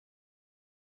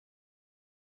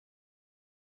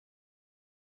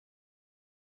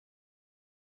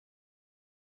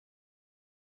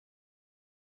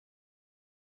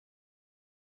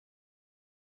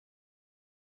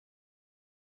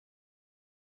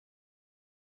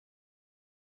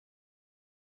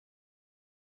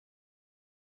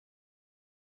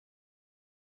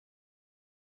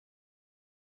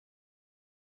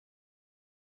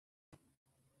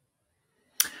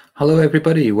Hello,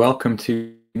 everybody. Welcome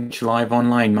to Live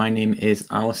Online. My name is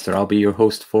Alastair. I'll be your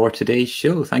host for today's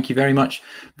show. Thank you very much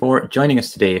for joining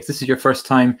us today. If this is your first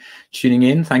time tuning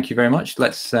in, thank you very much.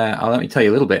 Let me tell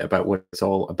you a little bit about what it's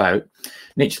all about.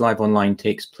 Nature Live Online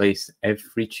takes place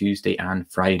every Tuesday and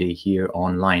Friday here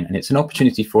online, and it's an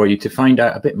opportunity for you to find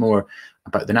out a bit more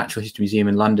about the Natural History Museum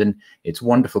in London, its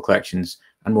wonderful collections,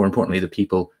 and more importantly, the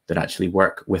people that actually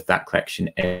work with that collection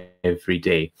every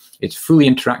day. It's fully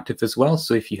interactive as well,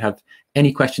 so if you have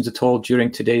any questions at all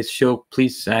during today's show,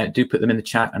 please do put them in the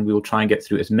chat and we will try and get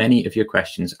through as many of your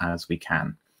questions as we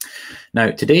can.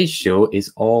 Now, today's show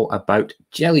is all about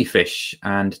jellyfish,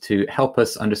 and to help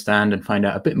us understand and find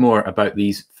out a bit more about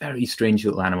these very strange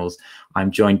little animals,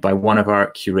 I'm joined by one of our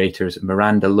curators,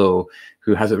 Miranda Lowe,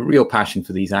 who has a real passion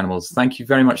for these animals. Thank you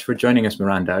very much for joining us,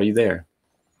 Miranda. Are you there?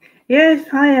 Yes,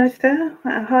 hi Alastair.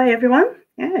 Hi everyone.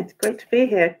 Yeah, it's great to be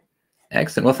here.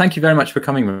 Excellent. Well, thank you very much for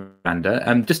coming,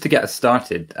 Miranda. Just to get us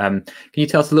started, can you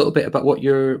tell us a little bit about what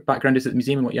your background is at the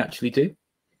museum and what you actually do?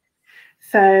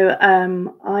 So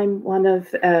I'm one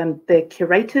of the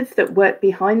curators that work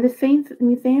behind the scenes at the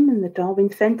museum in the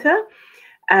Darwin Centre.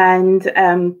 And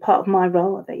part of my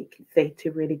role, there you can see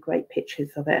two really great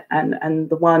pictures of it. And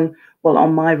the one, well,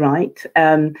 on my right,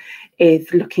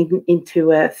 is looking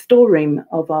into a storeroom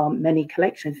of our many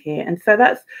collections here. And so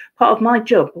that's part of my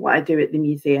job, what I do at the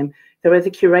museum. So as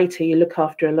a curator, you look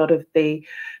after a lot of the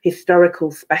historical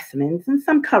specimens and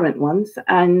some current ones.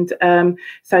 And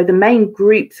so the main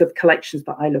groups of collections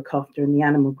that I look after in the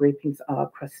animal groupings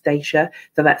are crustacea.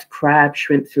 So that's crabs,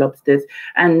 shrimps, lobsters,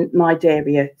 and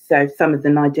Cnidaria. So some of the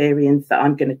Cnidarians that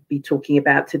I'm going to be talking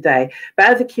about today. But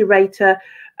as a curator,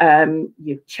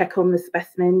 you check on the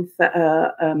specimens that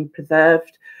are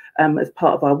preserved as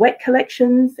part of our wet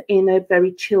collections in a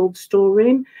very chilled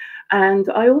storeroom. And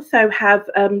I also have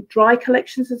dry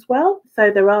collections as well. So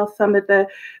there are some of the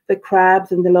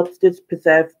crabs and the lobsters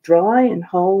preserved dry and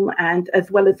whole, and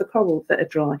as well as the corals that are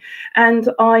dry. And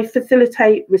I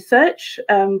facilitate research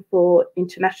for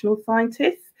international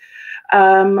scientists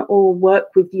or work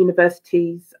with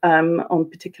universities on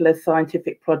particular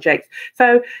scientific projects.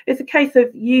 So it's a case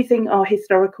of using our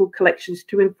historical collections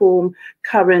to inform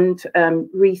current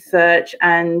research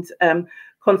and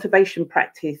conservation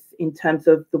practice in terms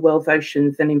of the world's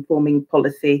oceans and informing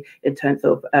policy in terms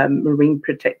of marine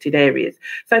protected areas.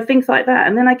 So things like that.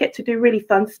 And then I get to do really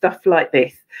fun stuff like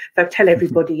this. So tell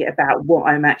everybody about what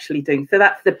I'm actually doing. So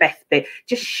that's the best bit,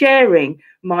 just sharing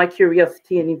my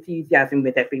curiosity and enthusiasm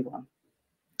with everyone.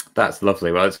 That's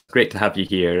lovely. Well, it's great to have you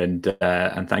here, and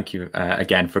thank you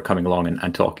again for coming along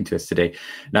and talking to us today.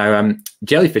 Now,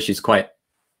 jellyfish is quite,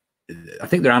 I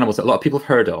think they're animals that a lot of people have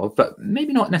heard of, but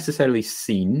maybe not necessarily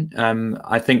seen.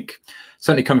 I think,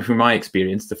 certainly coming from my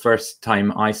experience, the first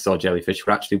time I saw jellyfish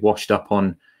were actually washed up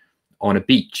on a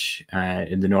beach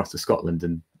in the north of Scotland,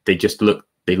 and they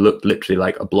looked literally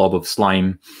like a blob of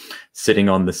slime sitting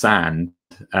on the sand.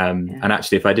 And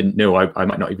actually, if I didn't know, I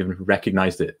might not even have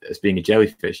recognized it as being a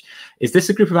jellyfish. Is this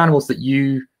a group of animals that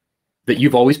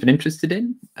you've always been interested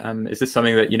in? Is this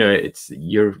something that,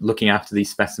 you're looking after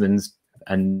these specimens,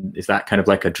 and is that kind of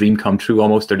like a dream come true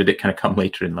almost, or did it kind of come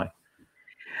later in life?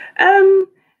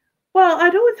 Well,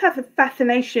 I'd always had a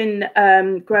fascination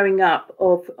growing up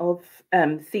of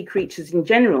sea creatures in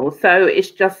general. So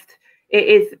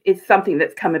it's something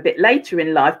that's come a bit later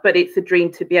in life, but it's a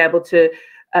dream to be able to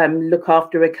look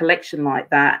after a collection like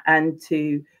that and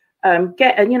to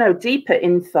get a deeper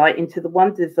insight into the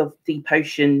wonders of deep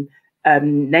ocean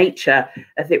nature,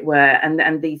 as it were,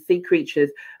 and these sea creatures.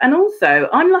 And also,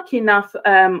 I'm lucky enough,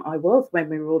 I was when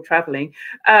we were all traveling,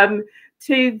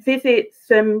 to visit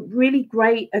some really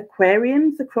great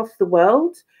aquariums across the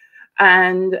world,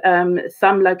 and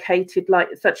some located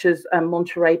such as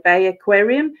Monterey Bay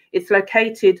Aquarium. It's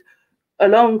located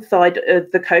alongside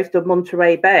the coast of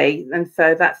Monterey Bay, and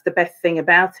so that's the best thing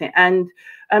about it. And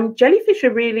jellyfish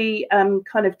are really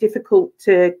kind of difficult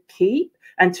to keep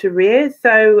and to rear.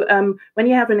 So when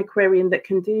you have an aquarium that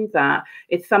can do that,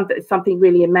 it's something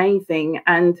really amazing.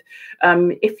 And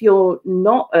if you're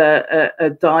not a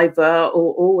diver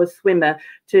or a swimmer,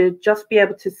 to just be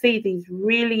able to see these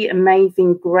really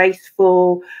amazing,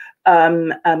 graceful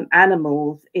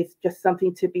animals is just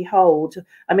something to behold.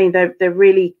 I mean, they're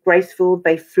really graceful.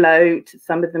 They float.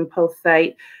 Some of them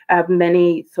pulsate. Have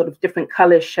many sort of different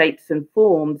colors, shapes, and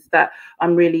forms that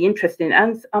I'm really interested in.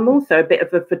 And I'm also a bit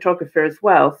of a photographer as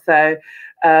well. So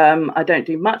I don't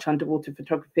do much underwater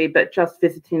photography, but just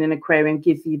visiting an aquarium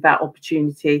gives you that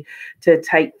opportunity to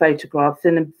take photographs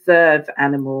and observe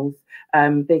animals,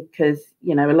 because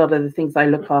you know, a lot of the things I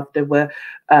look after were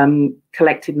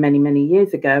collected many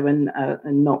years ago and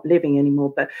not living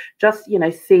anymore. But just, you know,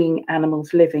 seeing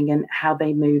animals living and how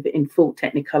they move in full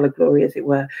Technicolor glory, as it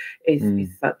were, is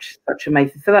such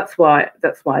amazing. So that's why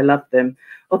I love them.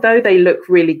 Although they look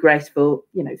really graceful,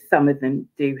 you know, some of them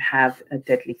do have a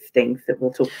deadly stings that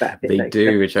we'll talk about a bit later. They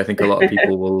do, which I think a lot of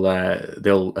people will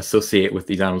they'll associate with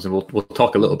these animals, and we'll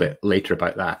talk a little bit later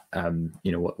about that.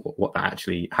 You know, what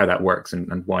actually, how that works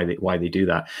and why they do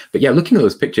that. But yeah, looking at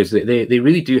those pictures, they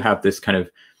really do have this kind of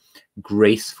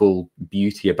graceful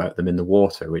beauty about them in the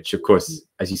water, which of course,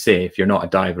 as you say, if you're not a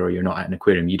diver or you're not at an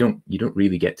aquarium, you don't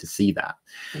really get to see that.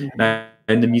 Now,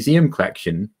 in the museum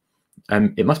collection,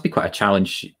 it must be quite a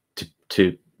challenge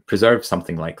to preserve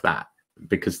something like that,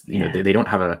 because you know they don't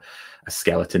have a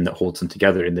skeleton that holds them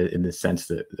together in the sense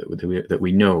that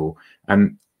we know.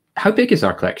 How big is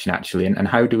our collection actually, and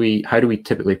how do we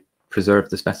typically preserve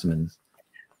the specimens?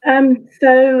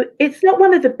 So it's not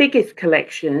one of the biggest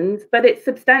collections, but it's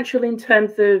substantial in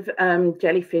terms of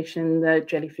jellyfish and the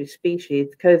jellyfish species,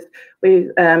 because we,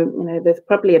 you know, there's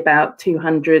probably about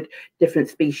 200 different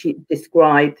species,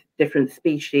 described different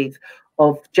species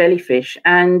of jellyfish,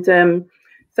 and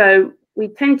so we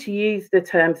tend to use the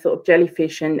term sort of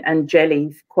jellyfish and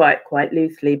jellies quite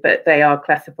loosely, but they are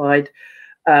classified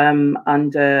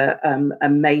under a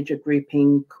major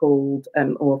grouping called,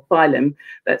 or phylum,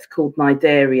 that's called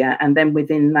Cnidaria. And then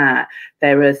within that,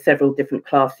 there are several different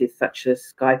classes such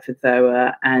as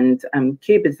Scyphozoa and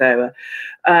Cubozoa.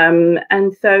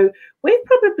 And so we've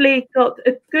probably got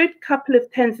a good couple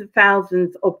of tens of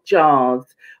thousands of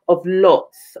jars of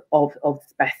lots of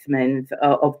specimens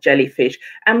of jellyfish.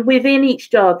 And within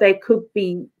each jar, there could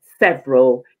be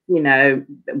several, you know,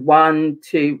 1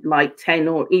 to like 10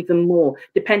 or even more,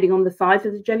 depending on the size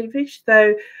of the jellyfish.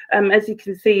 So as you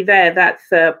can see there, that's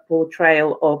a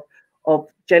portrayal of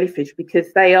jellyfish,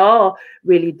 because they are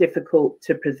really difficult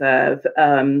to preserve.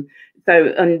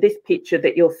 So on this picture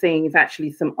that you're seeing is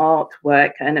actually some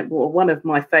artwork, and one of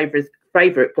my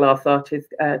favorite glass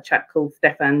artists, a chap called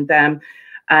Stefan Dam,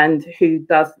 and who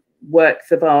does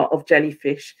works of art of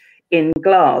jellyfish in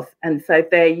glass. And so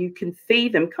there you can see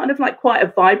them kind of like quite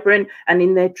a vibrant and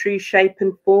in their true shape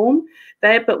and form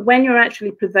there. But when you're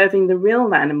actually preserving the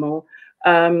real animal,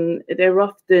 they're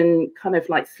often kind of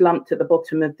like slumped at the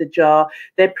bottom of the jar.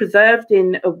 They're preserved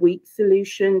in a weak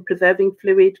solution, preserving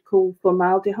fluid called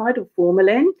formaldehyde or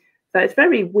formalin. So it's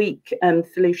very weak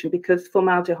solution, because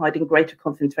formaldehyde in greater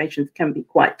concentrations can be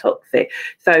quite toxic.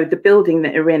 So the building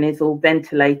that you're in is all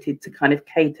ventilated to kind of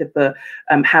cater for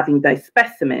having those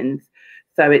specimens.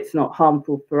 So it's not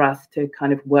harmful for us to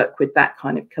kind of work with that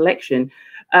kind of collection.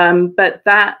 But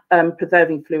that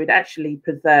preserving fluid actually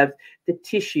preserves the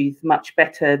tissues much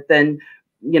better than,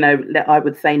 you know, I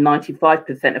would say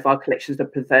 95% of our collections are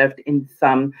preserved in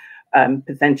some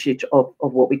percentage of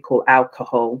what we call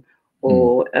alcohol,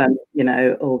 or you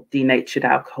know, or denatured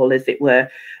alcohol, as it were.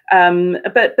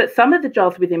 But some of the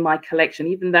jars within my collection,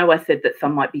 even though I said that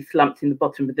some might be slumped in the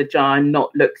bottom of the jar and not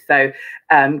look so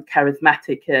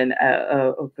charismatic and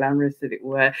or glamorous, as it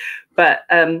were, but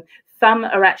some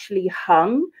are actually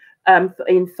hung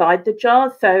inside the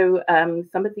jar. So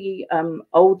some of the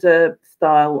older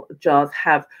style jars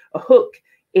have a hook,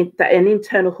 an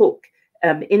internal hook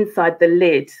inside the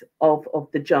lid of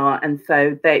the jar, and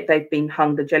so they've been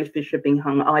hung. The jellyfish are being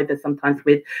hung either sometimes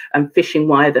with fishing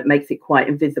wire that makes it quite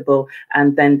invisible,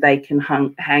 and then they can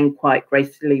hang quite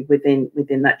gracefully within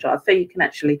that jar, so you can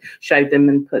actually show them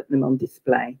and put them on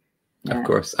display. Yeah. Of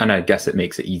course, and I guess it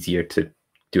makes it easier to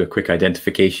do a quick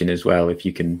identification as well if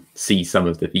you can see some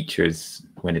of the features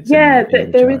when it's there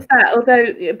is that.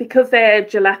 Although because they're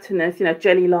gelatinous, you know,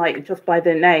 jelly-like just by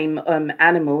their name,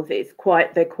 animals,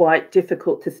 they're quite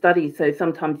difficult to study. So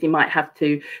sometimes you might have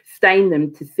to stain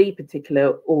them to see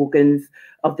particular organs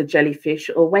of the jellyfish,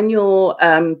 or when you're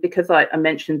because I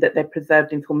mentioned that they're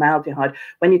preserved in formaldehyde,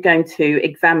 when you're going to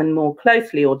examine more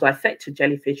closely or dissect a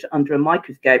jellyfish under a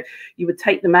microscope, you would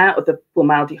take them out of the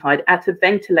formaldehyde at a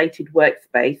ventilated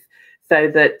workspace, so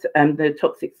that the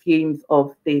toxic fumes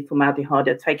of the formaldehyde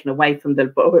are taken away from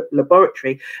the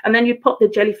laboratory, and then you pop the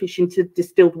jellyfish into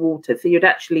distilled water. So you'd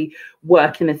actually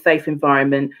work in a safe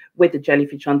environment with the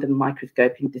jellyfish under the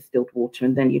microscope in distilled water,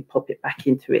 and then you'd pop it back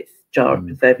into its jar of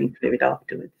preserving fluid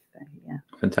afterwards. So, yeah.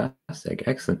 Fantastic,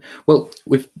 excellent. Well,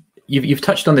 you've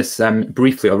touched on this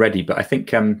briefly already, but I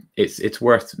think it's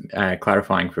worth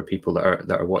clarifying for people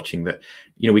that are watching that,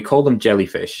 you know, we call them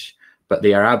jellyfish, but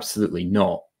they are absolutely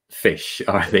not fish,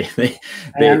 are they?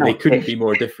 They couldn't be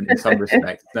more different in some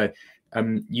respects. Now,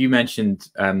 you mentioned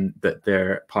that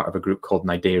they're part of a group called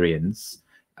Cnidarians.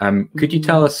 Could you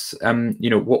tell us, you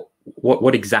know,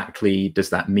 what exactly does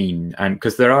that mean? And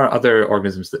because there are other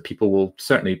organisms that people will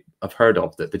certainly have heard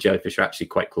of that the jellyfish are actually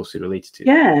quite closely related to.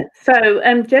 Yeah, so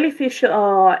jellyfish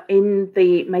are in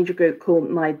the major group called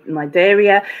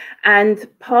Cnidaria, and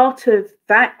part of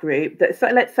that group, so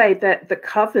let's say that the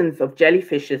cousins of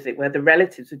jellyfish, as it were, the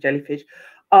relatives of jellyfish,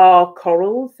 are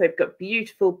corals. They've got a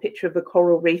beautiful picture of a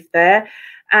coral reef there,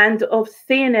 and of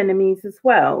sea anemones as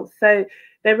well. So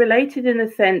they're related in the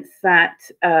sense that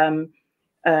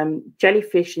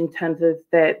jellyfish, in terms of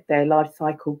their life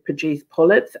cycle, produce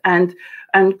polyps, and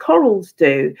corals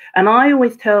do. And I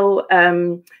always tell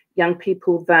young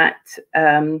people that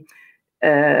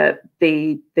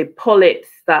the polyps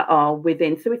that are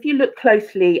within. So if you look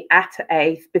closely at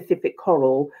a specific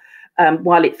coral,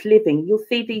 while it's living, you'll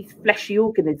see these fleshy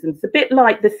organisms, a bit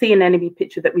like the sea anemone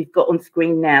picture that we've got on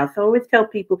screen now. So I always tell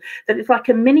people that it's like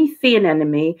a mini sea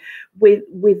anemone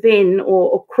within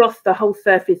or across the whole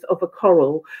surface of a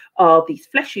coral are these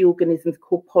fleshy organisms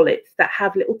called polyps that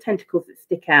have little tentacles that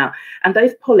stick out. And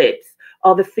those polyps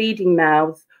are the feeding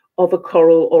mouths of a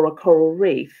coral or a coral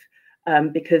reef.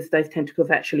 Because those tentacles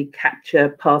actually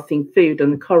capture passing food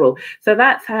on the coral. So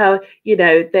that's how, you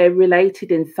know, they're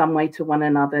related in some way to one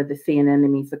another, the sea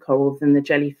anemones, the corals, and the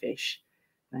jellyfish.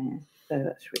 So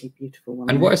that's really beautiful.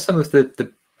 And what are some of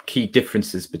the key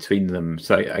differences between them?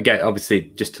 So again,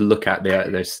 obviously, just to look at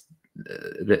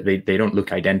they don't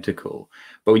look identical,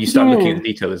 but when you start looking at the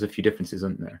detail, there's a few differences,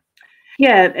 aren't there?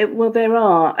 Yeah, well, there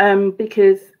are,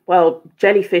 because, well,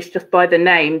 jellyfish, just by the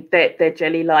name, they're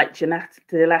jelly-like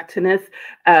gelatinous.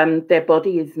 Their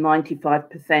body is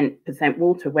 95%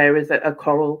 water, whereas a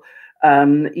coral,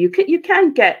 you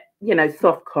can get, you know,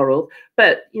 soft corals,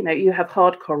 but, you know, you have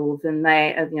hard corals, and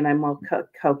they are, you know, more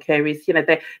calcareous. You know,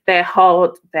 they're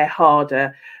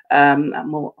harder,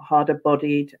 more harder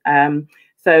bodied.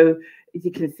 So as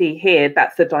you can see here,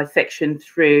 that's a dissection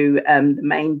through the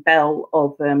main bell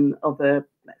of a,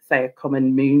 let's say, a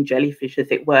common moon jellyfish,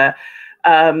 as it were.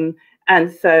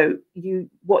 And so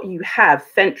what you have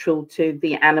central to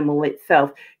the animal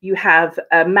itself, you have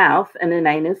a mouth and an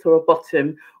anus, or a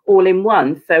bottom, all in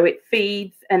one. So it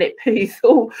feeds and it poos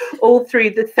all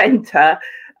through the center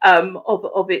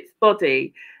of its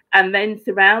body. And then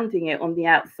surrounding it on the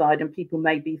outside, and people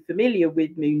may be familiar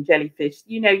with moon jellyfish,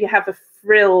 you know, you have a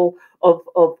frill of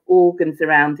organs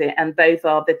around it, and those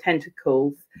are the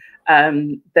tentacles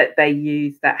that they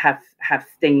use that have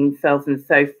stinging cells and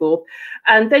so forth.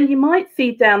 And then you might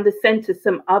see down the center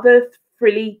some other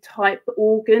frilly type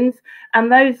organs,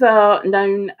 and those are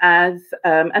known as,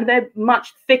 and they're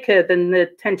much thicker than the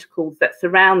tentacles that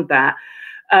surround that,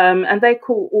 and they're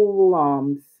called oral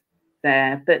arms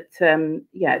there. But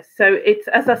yeah, so it's,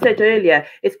 as I said earlier,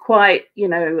 it's quite, you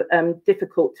know,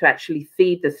 difficult to actually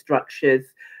see the structures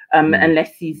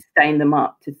unless you stain them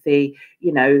up to see,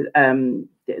 you know,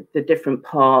 the different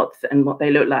parts and what they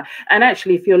look like. And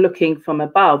actually, if you're looking from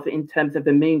above in terms of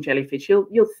a moon jellyfish,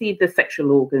 you'll see the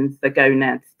sexual organs, the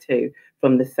gonads too,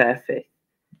 from the surface.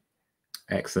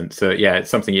 Excellent. So yeah, it's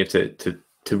something you have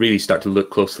to really start to look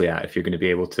closely at if you're going to be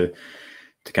able to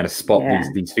kind of spot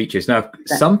these features. Now,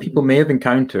 some people may have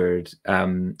encountered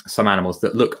some animals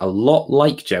that look a lot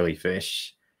like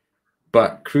jellyfish,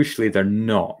 but crucially they're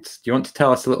not. Do you want to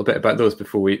tell us a little bit about those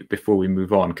before we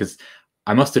move on? Because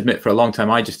I must admit, for a long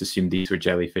time I just assumed these were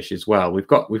jellyfish as well. We've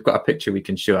got a picture we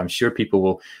can show. I'm sure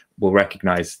people will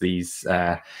recognize these.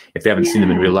 If they haven't seen them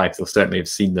in real life, they'll certainly have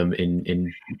seen them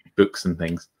in books and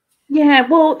things. Yeah,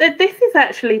 well, this is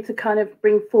actually to kind of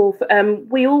bring forth,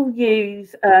 we all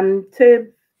use to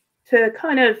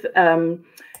kind of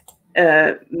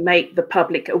make the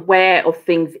public aware of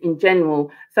things in general.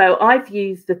 So I've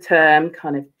used the term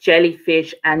kind of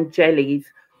jellyfish and jellies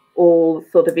all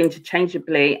sort of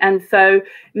interchangeably, and so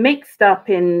mixed up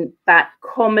in that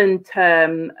common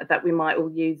term that we might all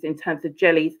use in terms of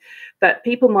jellies, that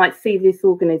people might see this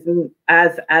organism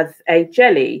as a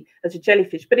jelly, as a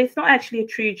jellyfish, but it's not actually a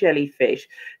true jellyfish.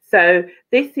 So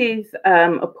this is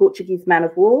a Portuguese man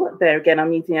of war. There again,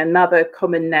 I'm using another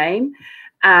common name.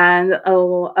 And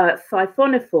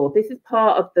siphonophore. This is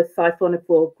part of the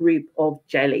siphonophore group of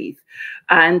jellies.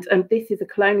 And this is a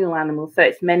colonial animal, so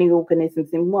it's many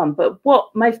organisms in one. But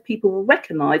what most people will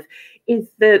recognize is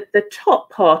the top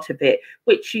part of it,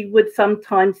 which you would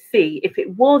sometimes see if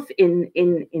it was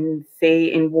in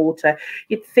sea, in water.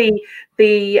 You'd see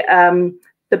the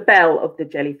bell of the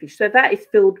jellyfish. So that is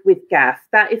filled with gas.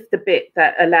 That is the bit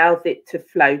that allows it to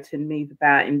float and move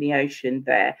about in the ocean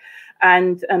there.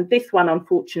 And this one,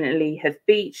 unfortunately, has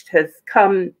beached, has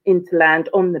come into land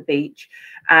on the beach.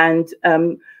 And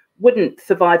wouldn't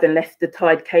survive unless the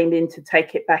tide came in to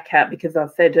take it back out, because I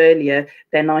said earlier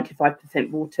they're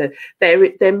 95% water.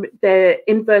 They're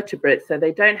invertebrates, so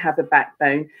they don't have a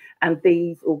backbone, and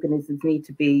these organisms need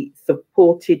to be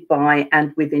supported by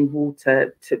and within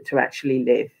water to actually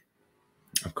live.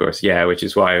 Of course, yeah, which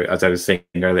is why, as I was saying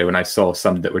earlier, when I saw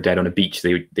some that were dead on a beach,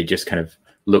 they just kind of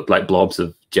looked like blobs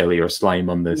of jelly or slime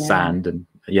on the sand, and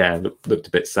looked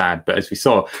a bit sad. But as we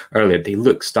saw earlier, they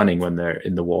look stunning when they're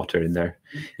in the water, in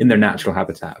their natural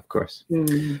habitat, of course.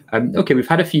 Okay, we've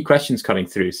had a few questions coming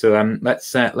through, so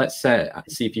let's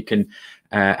see if you can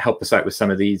help us out with some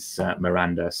of these,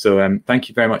 Miranda. So thank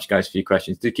you very much, guys, for your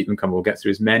questions. Do keep them coming. We'll get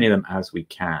through as many of them as we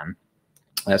can.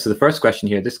 So the first question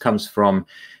here, this comes from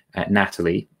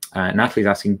Natalie. Natalie's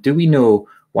asking, do we know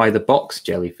why the box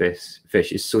jellyfish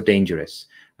is so dangerous,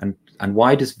 and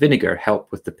why does vinegar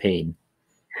help with the pain?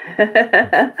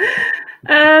 I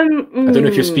don't know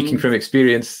if you're speaking from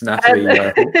experience, Natalie.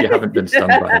 I hope you haven't been stung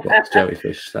by a box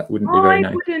jellyfish. That wouldn't be very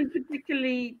nice. I wouldn't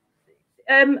particularly.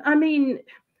 I mean,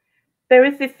 there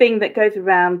is this thing that goes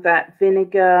around that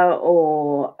vinegar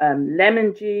or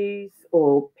lemon juice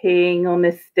or peeing on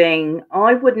a sting.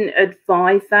 I wouldn't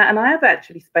advise that. And I have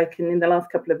actually spoken in the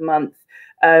last couple of months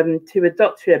to a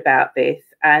doctor about this,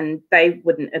 and they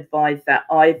wouldn't advise that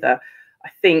either. I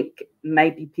think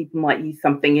maybe people might use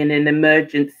something in an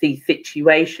emergency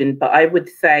situation, but I would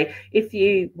say if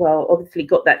you, obviously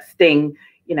got that sting,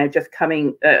 just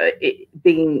coming,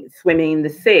 swimming in the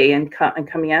sea and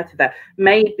coming out of that,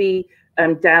 maybe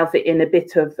douse it in a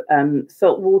bit of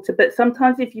salt water. But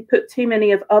sometimes if you put too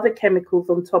many of other chemicals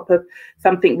on top of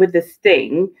something with the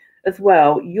sting as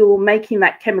well, you're making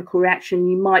that chemical reaction.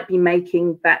 You might be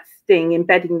making that sting,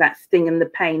 embedding that sting and the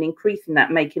pain, increasing that,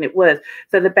 making it worse.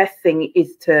 So the best thing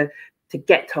is to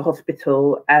get to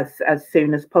hospital as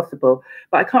soon as possible.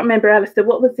 But I can't remember, Alastair,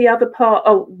 what was the other part?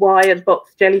 Oh, why a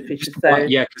box jellyfish is so...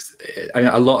 Yeah, because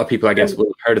a lot of people, I guess, will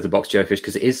have heard of the box jellyfish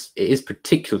because it is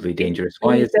particularly dangerous.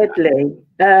 Why is it deadly?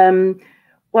 I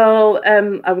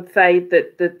would say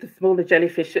that the smaller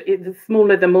jellyfish, the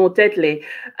smaller, the more deadly.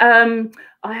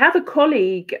 I have a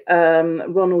colleague,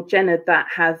 Ronald Jenner, that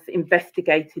has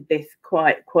investigated this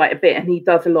quite a bit, and he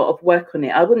does a lot of work on it.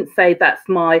 I wouldn't say that's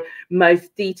my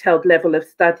most detailed level of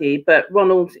study, but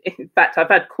Ronald, in fact, I've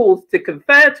had calls to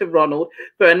confer to Ronald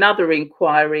for another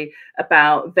inquiry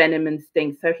about venom and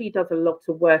sting. So he does a lot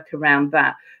of work around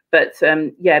that. But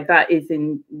that is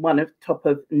in one of top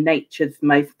of nature's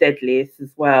most deadliest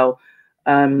as well.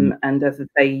 And as I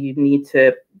say, you need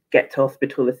to get to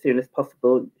hospital as soon as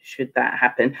possible should that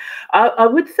happen. I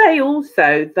would say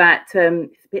also that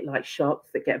it's a bit like sharks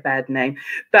that get a bad name,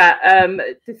 that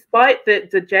despite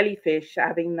the jellyfish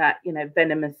having that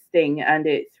venomous sting and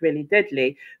it's really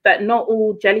deadly, that not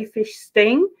all jellyfish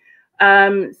sting.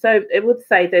 So I would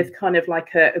say there's kind of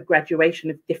like a graduation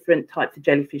of different types of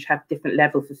jellyfish have different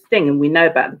levels of sting, and we know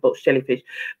about the box jellyfish.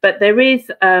 But there is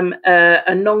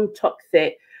a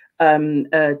non-toxic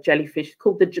jellyfish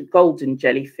called the golden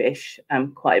jellyfish,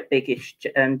 quite a biggish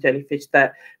jellyfish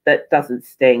that doesn't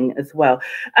sting as well.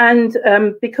 And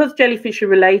because jellyfish are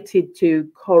related to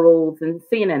corals and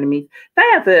sea anemones, they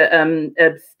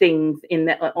have stings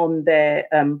on their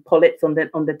polyps, on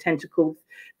the tentacles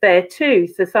there too.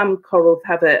 So some corals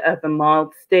have a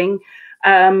mild sting,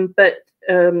 but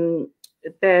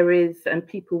there is, and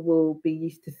people will be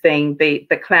used to seeing the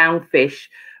clownfish,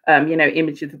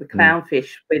 images of the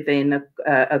clownfish within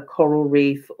a coral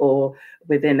reef or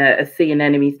within a sea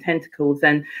anemone's tentacles,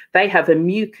 and they have a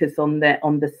mucus on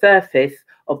the surface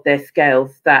of their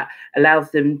scales that allows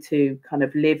them to kind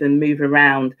of live and move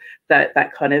around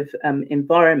that kind of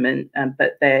environment,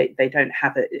 but they don't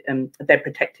have it. They're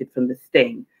protected from the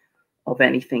sting of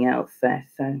anything else there.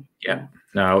 So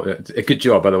no, a good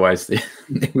job. Otherwise, they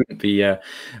wouldn't be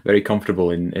very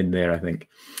comfortable in there, I think.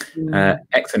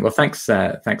 Excellent. Well, thanks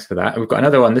for that. We've got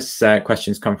another one. This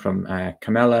question's come from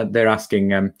Camilla. They're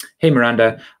asking, hey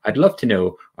Miranda, I'd love to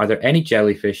know, are there any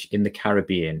jellyfish in the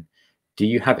Caribbean? Do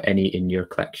you have any in your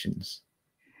collections?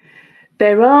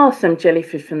 There are some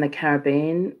jellyfish from the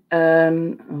Caribbean.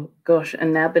 Oh gosh,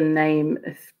 and now the name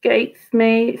escapes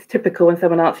me. It's typical when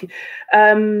someone asks you.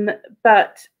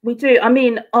 But we do. I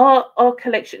mean, our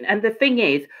collection, and the thing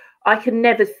is, I can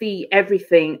never see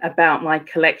everything about my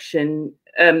collection,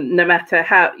 no matter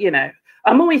how,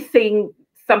 I'm always seeing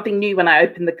something new when I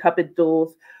open the cupboard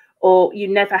doors, or you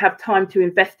never have time to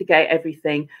investigate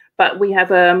everything. But we have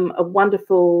a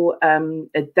wonderful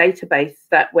a database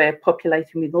that we're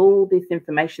populating with all this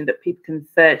information that people can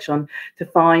search on to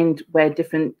find where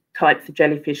different types of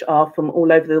jellyfish are from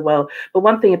all over the world. But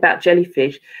one thing about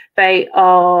jellyfish, they're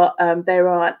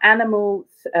an animal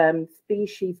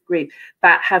species group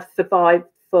that have survived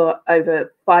for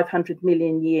over 500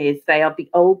 million years. They are the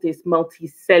oldest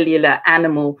multicellular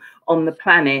animal on the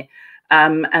planet.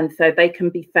 And so they can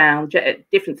be found,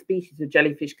 different species of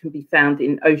jellyfish can be found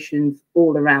in oceans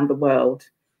all around the world.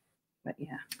 But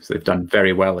yeah. So they've done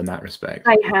very well in that respect.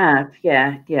 They have,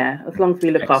 yeah. As long as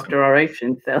we look after our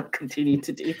oceans, they'll continue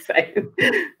to do so.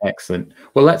 Excellent.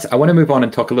 Well, I want to move on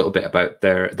and talk a little bit about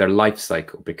their life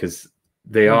cycle, because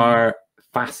they are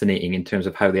fascinating in terms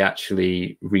of how they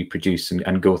actually reproduce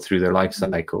and go through their life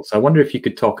cycle. So I wonder if you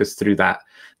could talk us through that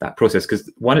process,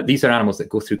 because these are animals that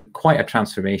go through quite a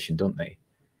transformation, don't they?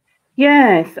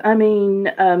 Yes, I mean,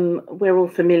 we're all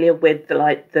familiar with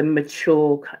the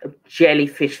mature kind of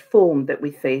jellyfish form that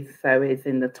we see. So it's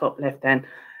in the top left-hand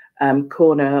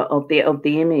corner of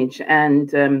the image.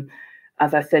 And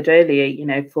as I said earlier, you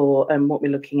know, for what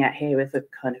we're looking at here is a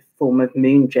kind of form of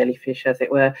moon jellyfish, as it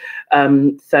were.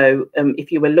 So if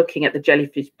you were looking at the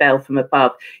jellyfish bell from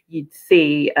above, you'd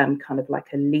see kind of like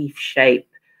a leaf shape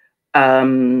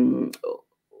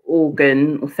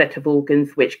organ or set of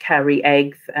organs which carry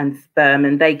eggs and sperm,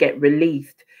 and they get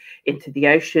released into the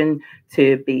ocean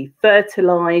to be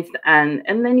fertilized, and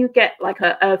then you get like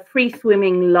a free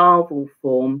swimming larval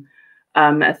form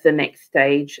as the next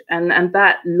stage, and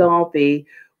that larvae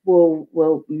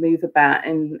will move about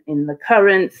in the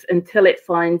currents until it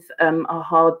finds a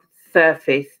hard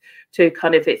surface to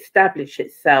kind of establish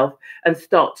itself and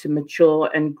start to mature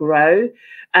and grow.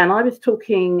 And I was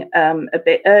talking a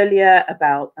bit earlier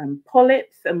about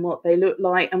polyps and what they look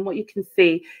like, and what you can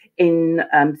see in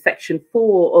section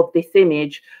 4 of this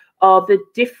image are the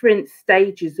different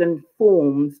stages and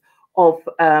forms of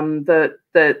the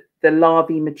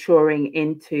larvae maturing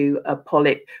into a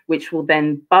polyp, which will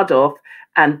then bud off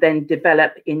and then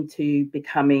develop into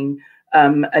becoming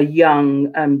a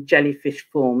young jellyfish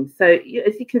form. So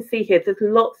as you can see here, there's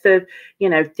lots of, you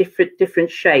know, different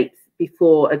shapes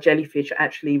before a jellyfish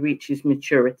actually reaches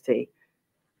maturity.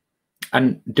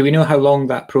 And do we know how long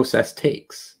that process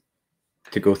takes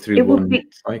to go through one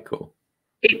cycle?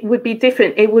 It would be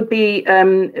different. It would be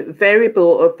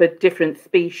variable for different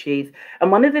species.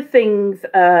 And one of the things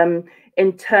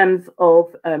in terms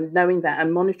of knowing that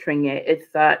and monitoring it is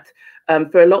that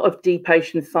for a lot of deep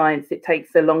ocean science, it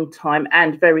takes a long time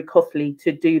and very costly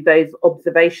to do those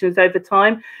observations over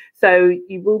time. So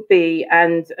you will be,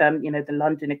 and you know, the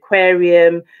London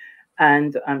Aquarium,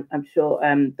 and I'm sure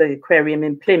the aquarium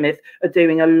in Plymouth are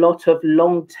doing a lot of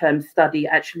long-term study,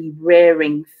 actually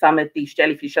rearing some of these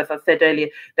jellyfish. As I said earlier,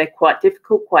 they're quite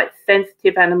difficult, quite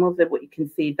sensitive animals. And what you can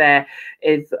see there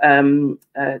is a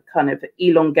kind of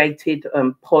elongated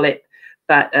polyp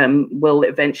that will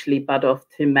eventually bud off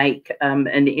to make an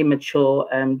immature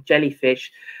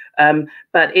jellyfish.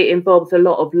 But it involves a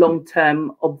lot of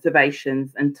long-term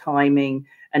observations and timing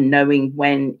and knowing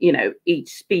when, you know, each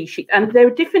species, and there are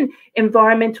different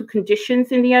environmental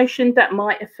conditions in the ocean that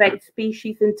might affect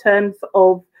species in terms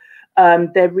of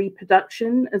their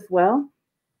reproduction as well.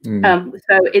 So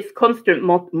it's constant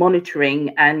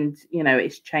monitoring, and, you know,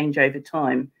 it's change over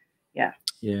time.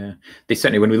 Yeah, they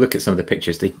certainly, when we look at some of the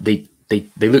pictures, they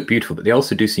look beautiful, but they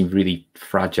also do seem really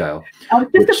fragile. I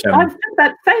was just about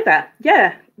to say that.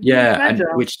 Yeah, and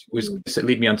which was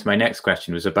lead me on to my next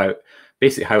question, was about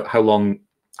basically how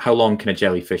long can a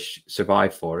jellyfish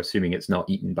survive for, assuming it's not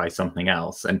eaten by something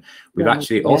else. And we've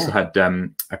actually also had a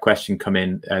question come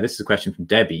in. This is a question from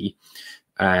Debbie.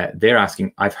 They're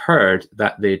asking, I've heard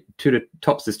that the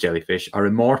Turritopsis jellyfish are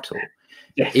immortal.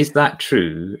 Yes. Is that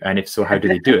true? And if so, how do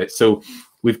they do it? So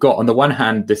we've got, on the one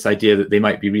hand, this idea that they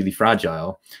might be really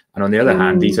fragile, and on the other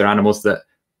hand, these are animals that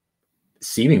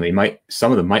seemingly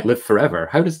some of them might live forever.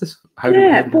 How does this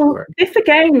work? This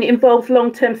again involves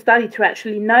long-term study to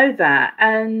actually know that,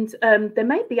 and there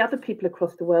may be other people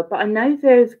across the world, but I know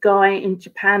there's a guy in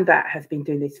Japan that has been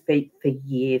doing this for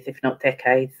years, if not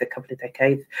decades, a couple of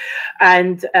decades,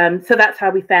 and so that's how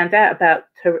we found out about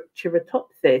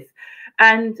Turritopsis.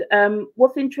 And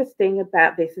what's interesting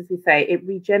about this, as we say, it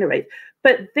regenerates.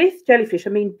 But this jellyfish,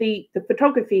 I mean, the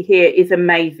photography here is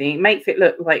amazing. It makes it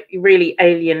look like really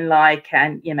alien-like,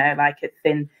 and, you know, like it's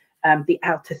in the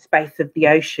outer space of the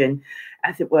ocean,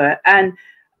 as it were. And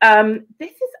this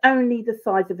is only the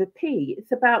size of a pea.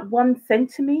 It's about 1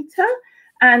 centimetre,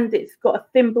 and it's got a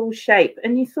thimble shape.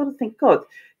 And you sort of think, God,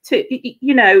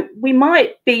 you know, we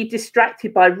might be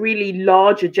distracted by really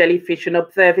larger jellyfish and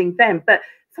observing them, but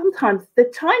sometimes the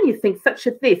tiniest things such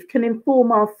as this can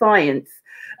inform our science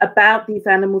about these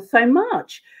animals so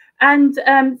much. And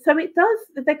so it does,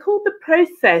 they call the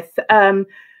process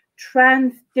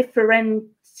transdifferentiation.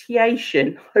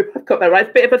 Cetacean. I hope I've got that right.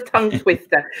 It's a bit of a tongue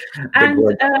twister.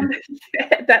 And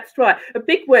yeah, that's right. A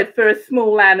big word for a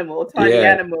small animal, tiny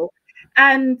animal.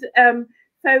 And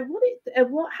so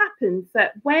what happens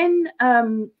that when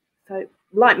so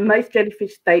like most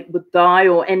jellyfish, they would die,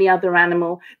 or any other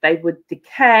animal, they would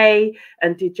decay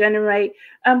and degenerate.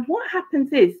 What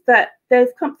happens is that there's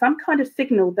some kind of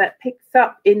signal that picks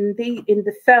up in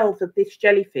the cells of this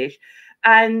jellyfish,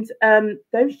 and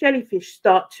those jellyfish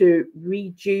start to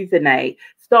rejuvenate,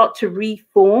 start to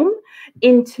reform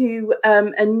into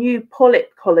a new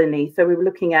polyp colony. So we were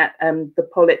looking at the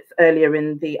polyps earlier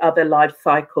in the other life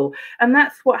cycle, and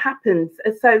that's what happens.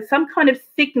 So some kind of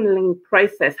signaling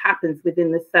process happens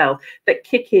within the cell that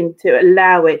kick in to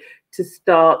allow it to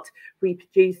start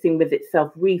reproducing with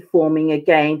itself, reforming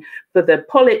again, for the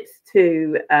polyps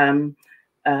to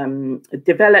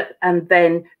develop, and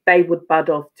then they would bud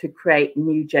off to create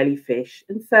new jellyfish.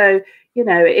 And so, you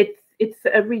know, it's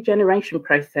a regeneration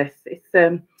process. It's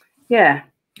that's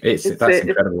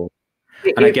incredible.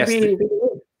 And I guess really,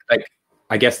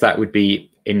 I guess that would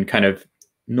be in kind of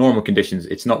normal conditions.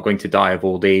 It's not going to die of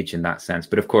old age in that sense,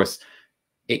 but of course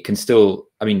it can still.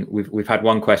 I mean, we've had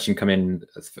one question come in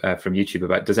from YouTube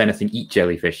about, does anything eat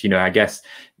jellyfish? You know, I guess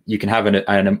you can have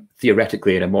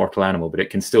theoretically an immortal animal, but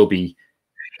it can still be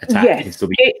attacked. Yes, it can still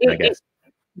be eaten, I guess.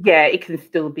 It can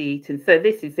still be eaten. So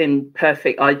this is in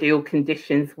perfect ideal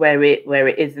conditions where it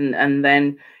isn't, and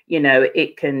then, you know,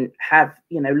 it can have,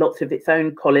 you know, lots of its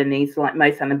own colonies like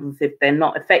most animals if they're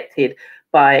not affected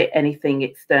by anything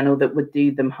external that would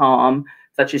do them harm,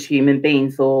 such as human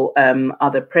beings or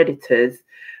other predators.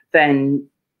 Then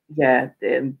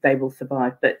they will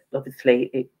survive, but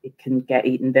obviously it can get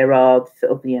eaten. There are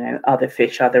sort of, you know, other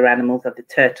fish, other animals, other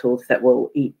turtles that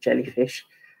will eat jellyfish.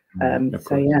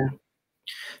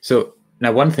 So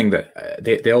now one thing that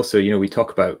they also, you know, we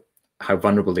talk about how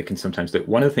vulnerable they can sometimes look.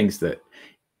 One of the things that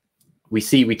we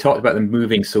talked about them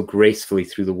moving so gracefully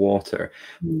through the water.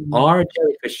 Are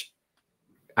jellyfish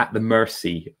at the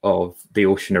mercy of the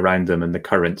ocean around them and the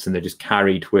currents, and they're just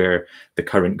carried where the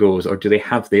current goes, or do they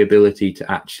have the ability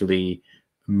to actually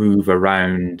move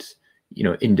around, you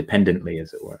know, independently,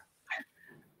 as it were?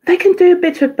 They can do a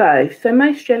bit of both. So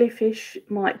most jellyfish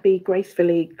might be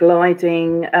gracefully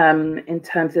gliding in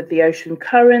terms of the ocean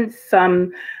currents.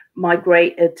 Some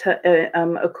migrate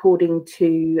according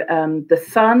to the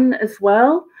sun as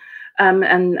well,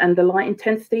 and the light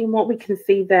intensity. And what we can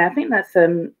see there, I think that's,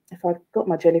 if I've got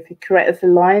my jellyfish correct, it's the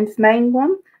lion's mane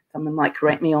one. Someone might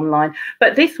correct me online.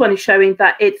 But this one is showing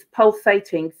that it's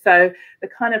pulsating. So the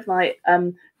kind of like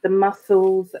the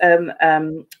muscles in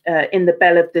the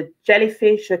bell of the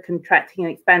jellyfish are contracting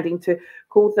and expanding to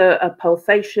cause a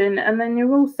pulsation. And then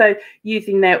you're also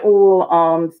using their oral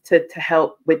arms to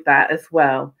help with that as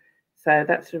well. So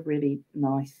that's a really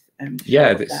nice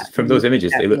from those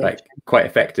images, they look like quite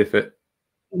effective at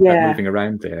moving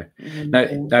around there.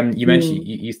 Now, you mentioned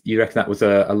you reckon that was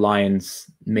a lion's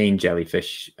mane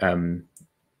jellyfish.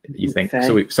 You think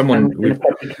so?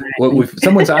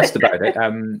 Someone's asked about it.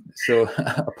 So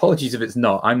apologies if it's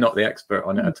not. I'm not the expert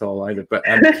on it at all either. But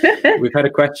we've had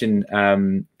a question.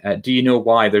 Do you know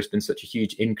why there's been such a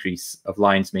huge increase of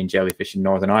lion's mane jellyfish in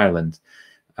Northern Ireland?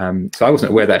 So I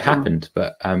wasn't aware that happened,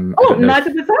 but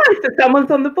neither was I. So someone's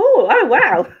on the ball. Oh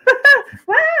wow,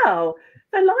 wow.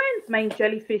 So lion's mane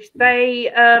jellyfish,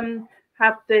 they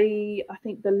have the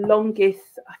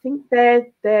longest. I think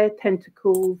their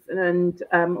tentacles and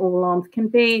oral arms can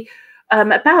be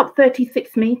about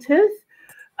 36 meters,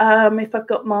 if I've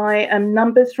got my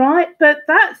numbers right. But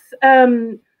that's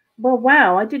well,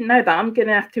 wow, I didn't know that. I'm going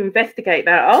to have to investigate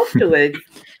that afterwards.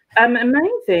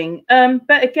 Amazing.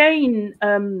 But again,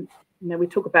 you know, we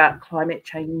talk about climate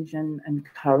change and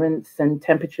currents and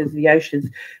temperatures of the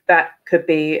oceans. That could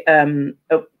be the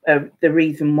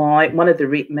reason why, one of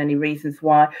the many reasons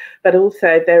why. But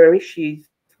also there are issues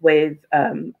with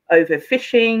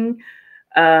overfishing.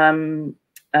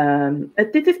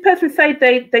 Did this person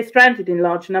say they stranded in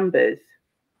large numbers?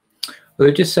 Well,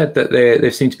 they just said that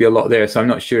there seemed to be a lot there, so I'm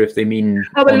not sure if they mean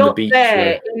a on lot the beach.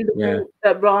 There in the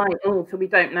water, right? Oh, so we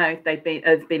don't know if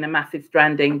there's been a massive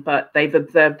stranding, but they've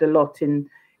observed a lot in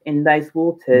those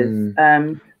waters.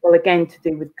 Well, again, to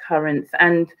do with currents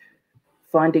and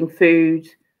finding food,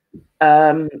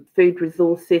 food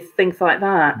resources, things like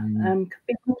that. Could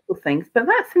be multiple things, but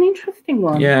that's an interesting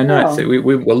one. Yeah, no, we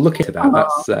will look into that.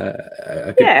 That's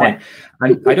a good point.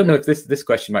 And I don't know if this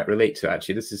question might relate to it,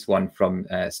 actually. This is one from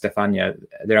Stefania.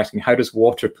 They're asking, how does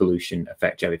water pollution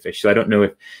affect jellyfish? So I don't know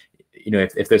if, you know,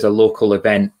 if there's a local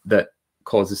event that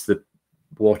causes the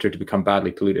water to become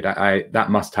badly polluted,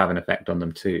 that must have an effect on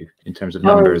them too, in terms of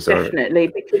numbers. Definitely,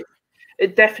 because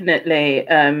definitely,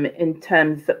 in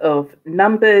terms of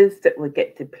numbers that will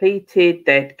get depleted,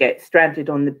 they'd get stranded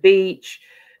on the beach.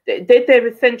 They're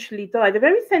essentially die. They're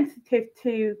very sensitive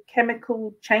to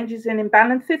chemical changes and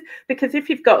imbalances, because if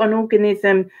you've got an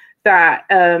organism that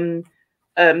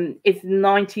is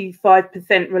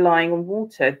 95% relying on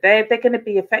water, they're going to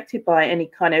be affected by any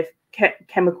kind of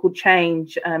chemical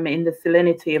change in the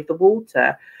salinity of the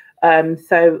water.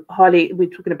 So we're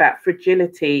talking about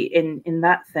fragility in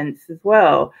that sense as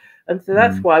well. And so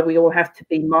that's why we all have to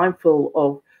be mindful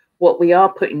of what we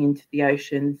are putting into the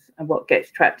oceans and what gets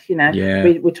trapped. You know,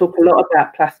 we talk a lot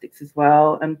about plastics as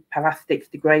well, and plastics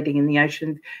degrading in the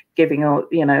oceans, giving out,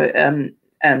 you know,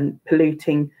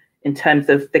 polluting in terms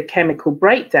of the chemical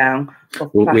breakdown of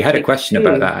well, we had a question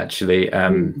about that actually,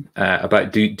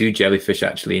 about do jellyfish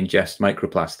actually ingest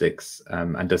microplastics,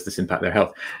 and does this impact their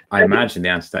health? I imagine the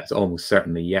answer to that is almost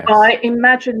certainly yes. I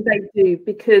imagine they do,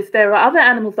 because there are other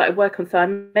animals that I work on. So I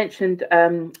mentioned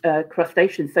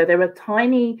crustaceans. So there are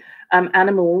tiny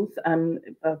animals,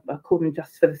 I call them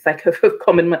just for the sake of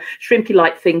common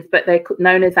shrimpy-like things, but they're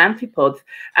known as amphipods.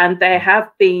 And there have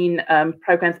been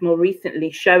programs more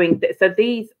recently showing that. So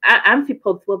these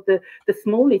amphipods, well, the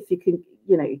smallest you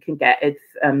can get is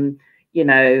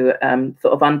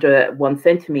sort of under 1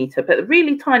 centimeter, but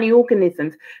really tiny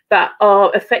organisms that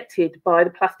are affected by the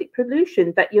plastic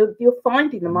pollution that you're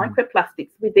finding, the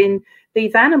microplastics within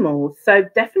these animals. So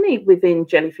definitely within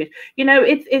jellyfish, you know,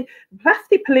 it's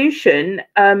plastic pollution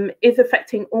is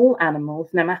affecting all animals,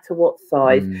 no matter what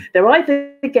size. They're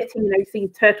either getting, you know, seeing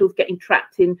turtles getting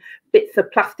trapped in bits of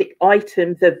plastic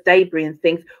items of debris and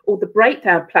things, or the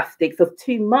breakdown plastics of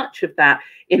too much of that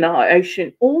in our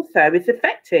ocean also is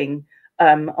affecting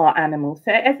our animals.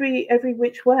 So every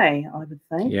which way, I would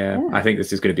say. Yeah, I think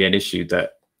this is going to be an issue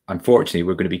that unfortunately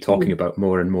we're going to be talking about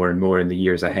more and more and more in the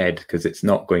years ahead, because it's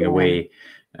not going away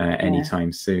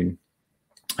anytime soon.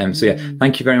 So yeah,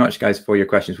 thank you very much, guys, for your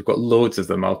questions. We've got loads of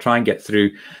them. I'll try and get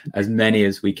through as many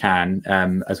as we can,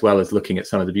 as well as looking at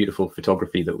some of the beautiful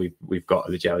photography that we've got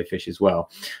of the jellyfish as well.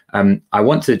 I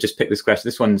want to just pick this question.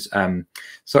 This one's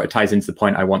sort of ties into the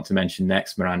point I want to mention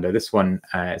next, Miranda. This one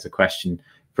is a question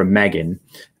from Megan.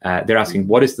 They're asking,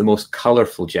 what is the most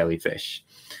colorful jellyfish?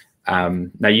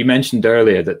 Now, you mentioned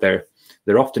earlier that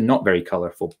they're often not very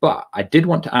colorful, but I did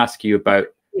want to ask you about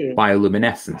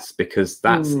bioluminescence, because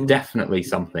that's definitely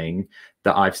something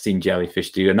that I've seen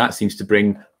jellyfish do, and that seems to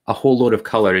bring a whole load of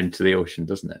color into the ocean,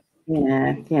 doesn't it?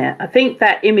 Yeah. I think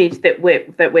that image that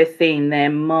we're seeing there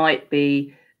might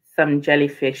be some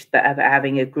jellyfish that are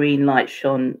having a green light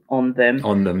shone on them.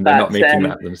 They're not making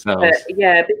that themselves.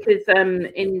 Yeah, because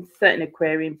in certain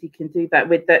aquariums you can do that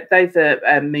with that. Those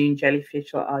are moon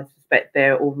jellyfish, or I suspect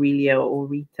they're Aurelia or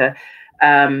Aureta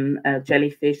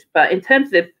jellyfish. But in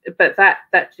terms of,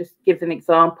 that just gives an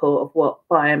example of what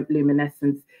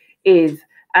bioluminescence is,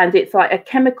 and it's like a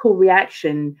chemical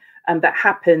reaction that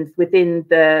happens within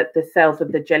the cells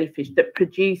of the jellyfish that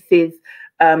produces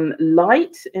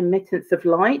light, emittance of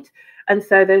light. And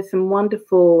so there's some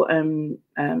wonderful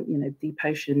deep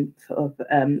ocean sort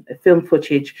of film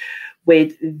footage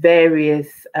with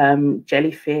various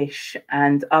jellyfish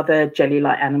and other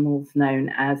jelly-like animals known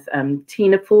as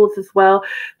ctenophores as well,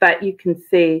 that you can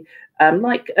see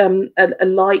like a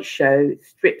light show,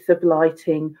 strips of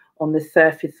lighting on the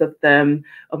surface of them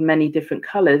of many different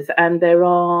colors. And there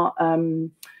are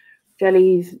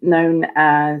jellies known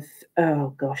as,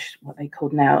 what are they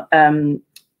called now?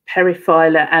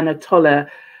 Periphylla anatolla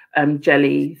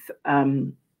jellies.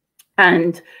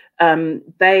 And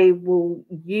they will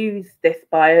use this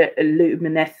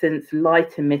bioluminescence,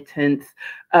 light emittance,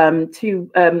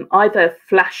 to either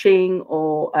flashing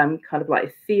or kind of like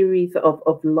a series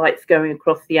of lights going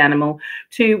across the animal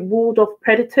to ward off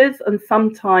predators. And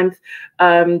sometimes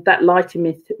that light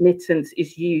emittance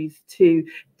is used to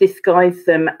disguise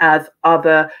them as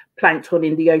other plankton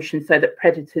in the ocean so that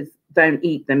predators don't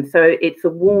eat them. So it's a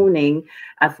warning,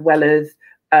 as well as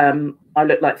I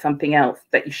look like something else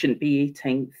that you shouldn't be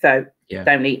eating, so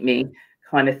don't eat me,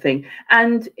 kind of thing.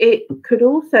 And it could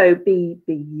also be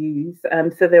used,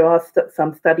 so there are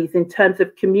some studies in terms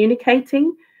of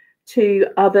communicating to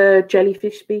other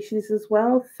jellyfish species as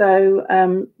well. So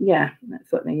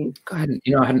that's what they use. I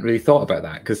hadn't really thought about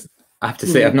that, because I have to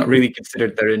say I've not really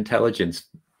considered their intelligence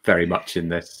very much in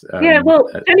this.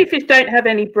 Jellyfish don't have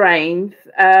any brains,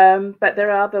 but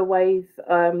there are other ways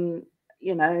in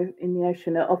the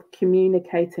ocean of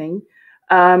communicating.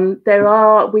 We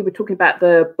were talking about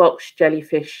the box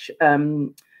jellyfish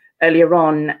earlier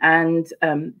on, and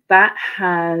that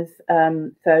has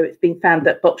so it's been found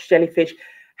that box jellyfish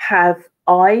have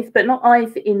eyes, but not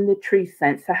eyes in the true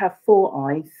sense. They have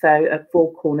 4 eyes, so at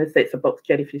 4 corners. It's a box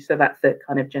jellyfish, so that's the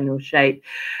kind of general shape.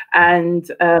 And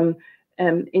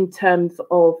in terms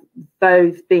of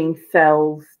those being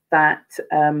cells that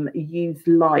use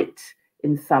light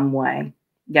in some way,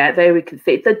 yeah, there we can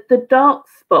see the dark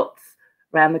spots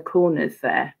around the corners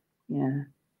there. Yeah.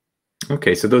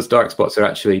 Okay, so those dark spots are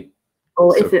actually.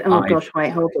 Or is it? Oh gosh, wait,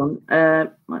 hold on.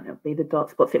 Might not be the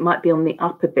dark spots. It might be on the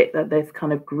upper bit that there's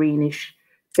kind of greenish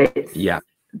bits. Yeah.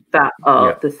 That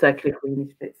are the circular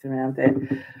greenish bits around it,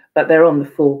 but they're on the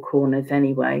 4 corners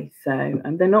anyway. So,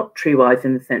 and they're not true eyes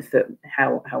in the sense that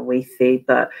how we see,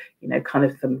 but you know, kind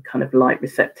of some kind of light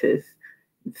receptors,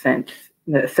 sense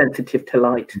that are sensitive to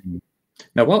light. Mm-hmm.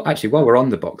 Now, while we're on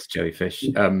the box jellyfish,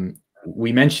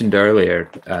 we mentioned earlier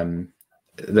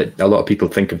that a lot of people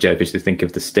think of jellyfish, they think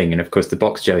of the sting, and of course, the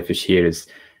box jellyfish here is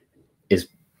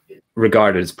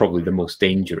regarded as probably the most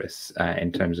dangerous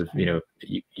in terms of, you know,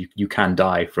 you can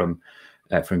die from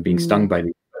being stung by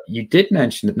these. You did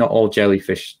mention that not all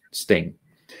jellyfish sting,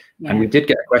 and we did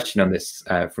get a question on this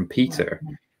from Peter,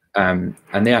 and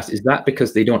they asked, is that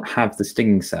because they don't have the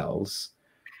stinging cells,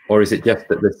 or is it just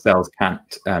that the cells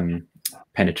can't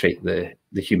penetrate the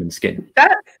human skin?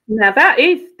 That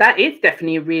is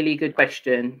definitely a really good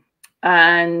question,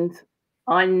 and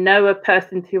I know a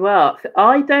person to ask.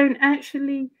 I don't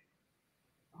actually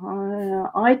know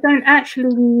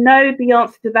the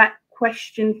answer to that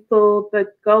question for the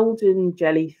golden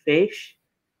jellyfish.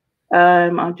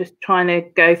 I'm just trying to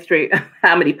go through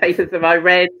how many papers have I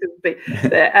read. We're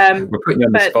putting you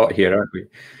on the spot here, aren't we?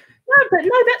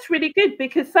 No, that's really good,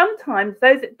 because sometimes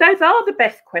those are the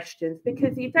best questions,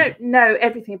 because you don't know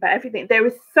everything about everything. There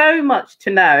is so much to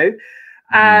know,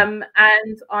 and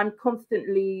I'm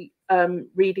constantly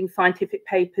reading scientific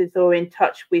papers or in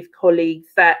touch with colleagues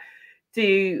that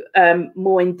do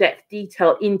more in-depth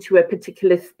detail into a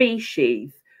particular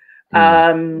species.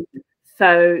 So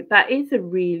that is a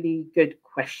really good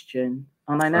question,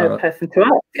 and I know a person to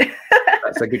ask.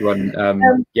 That's a good one. We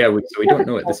don't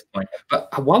know at this point.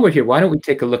 But while we're here, why don't we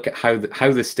take a look at how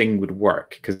the sting would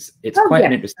work? Because it's quite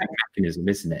an interesting mechanism,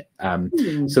 isn't it?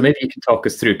 So maybe you can talk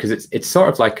us through, because it's sort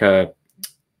of like a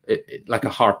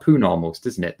harpoon almost,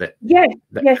 isn't it? Yes,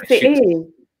 it is.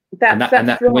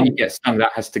 When you get stung,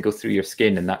 that has to go through your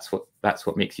skin, and that's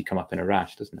what makes you come up in a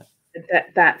rash, doesn't it?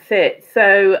 That's it.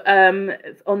 So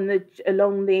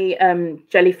along the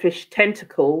jellyfish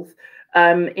tentacles,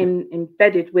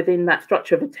 embedded within that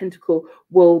structure of a tentacle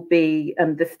will be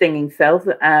the stinging cells,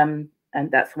 and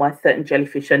that's why certain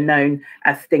jellyfish are known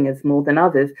as stingers more than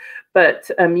others.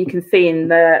 But you can see in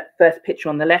the first picture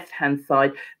on the left-hand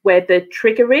side where the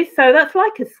trigger is. So that's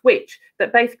like a switch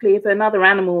that basically, if another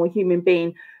animal or human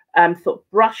being sort of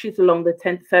brushes along the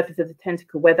surface of the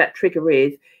tentacle where that trigger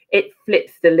is, it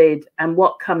flips the lid, and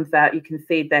what comes out, you can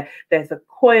see there's a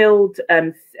coiled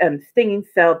stinging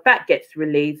cell that gets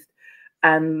released,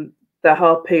 the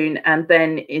harpoon, and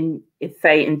then in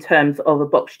terms of a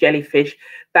box jellyfish,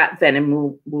 that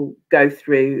venom will go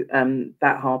through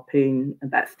that harpoon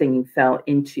and that stinging cell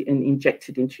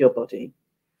injected into your body.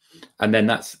 And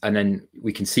then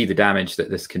we can see the damage that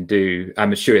this can do.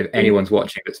 I'm sure if anyone's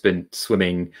watching that's been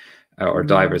swimming or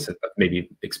divers have maybe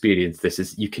experienced this,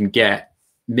 is you can get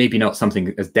maybe not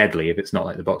something as deadly if it's not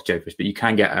like the box jellyfish, but you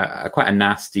can get quite a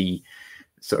nasty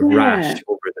sort of rash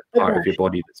over the part of your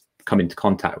body that's come into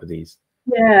contact with these.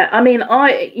 Yeah, I mean,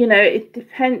 it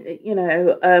depends,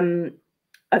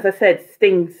 as I said,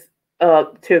 stings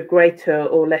to a greater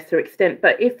or lesser extent,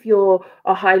 but if you're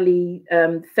a highly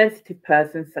sensitive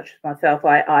person such as myself,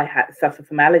 I suffer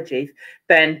from allergies,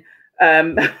 then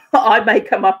I may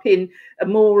come up in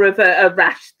more of a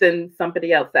rash than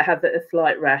somebody else that has a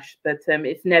slight rash, but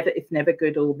it's never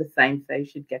good all the same, so you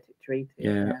should get it treated.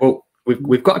 Yeah. Well,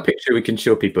 we've got a picture we can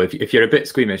show people. If you're a bit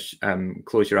squeamish,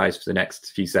 close your eyes for the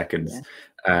next few seconds.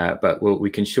 But we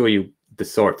can show you the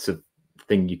sorts of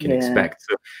thing you can expect.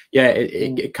 So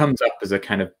it comes up as a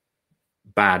kind of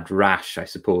bad rash, I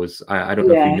suppose. I don't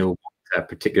know if you know what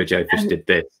particular jellyfish did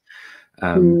this.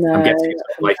 I'm guessing it's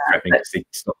life-threatening because they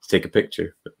stopped to take a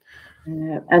picture. But.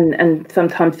 And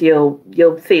sometimes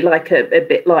you'll see like a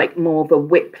bit like more of a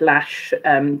whiplash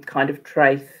kind of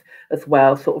trace as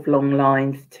well, sort of long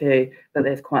lines too, but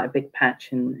there's quite a big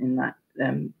patch in that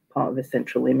part of the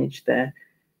central image there.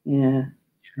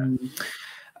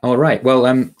 All right,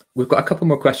 well, we've got a couple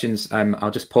more questions. I'll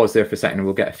just pause there for a second and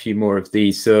we'll get a few more of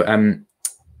these. So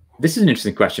this is an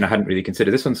interesting question I hadn't really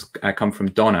considered. This one's come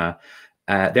from Donna.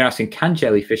 They're asking, can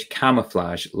jellyfish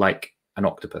camouflage like an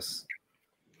octopus?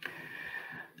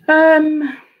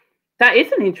 That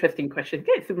is an interesting question.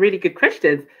 Yeah, it's a really good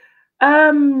question.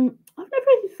 I never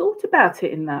really thought about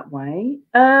it in that way.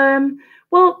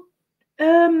 Well,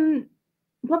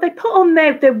 they put on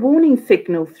their warning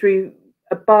signal through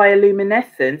a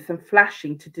bioluminescence and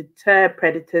flashing to deter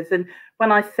predators. And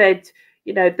when I said,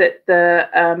 that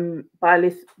the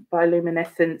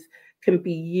bioluminescence can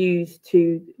be used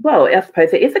to, well, I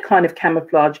suppose it is a kind of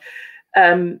camouflage,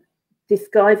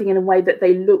 disguising in a way that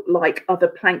they look like other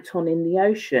plankton in the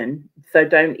ocean, so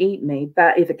don't eat me.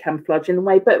 That is a camouflage in a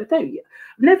way, but I've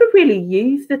never really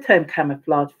used the term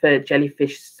camouflage for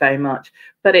jellyfish so much,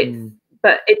 but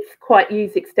it's quite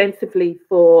used extensively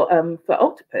for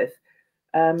octopus.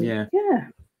 Yeah.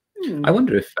 I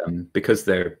wonder if because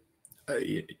they're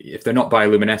if they're not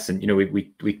bioluminescent,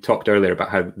 we talked earlier about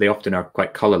how they often are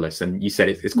quite colorless, and you said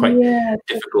it's quite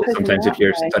difficult sometimes if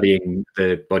you're studying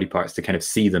the body parts to kind of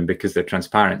see them because they're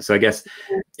transparent. So I guess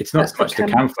it's not so much the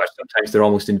camouflage, sometimes they're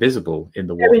almost invisible in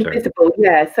the water. They're invisible,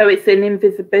 yeah. So it's an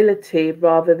invisibility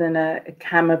rather than a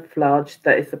camouflage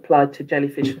that is applied to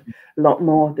jellyfish a lot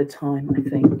more of the time, I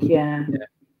think. Yeah.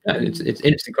 It's an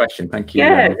interesting question. Thank you.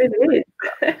 Yeah, it really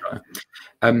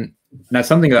is. Now,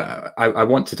 something that I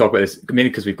want to talk about is mainly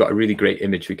because we've got a really great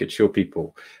image we could show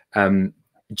people.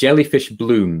 Jellyfish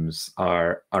blooms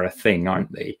are a thing,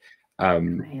 aren't they?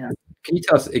 Can you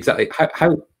tell us exactly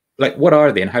how what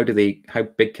are they and how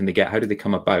big can they get? How do they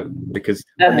come about? Because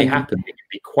when they happen, they can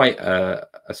be quite a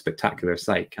spectacular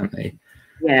sight, can't they?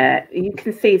 Yeah, you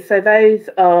can see. So those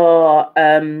are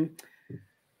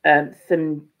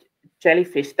some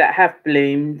jellyfish that have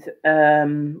bloomed. They're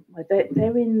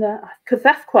in the, because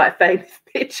that's quite a famous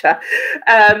picture.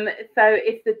 So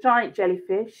it's the giant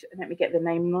jellyfish. Let me get the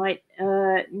name right.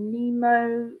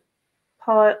 Nemo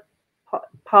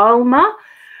Palma,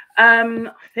 I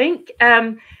think.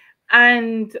 And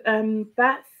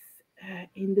that's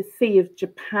in the Sea of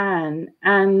Japan.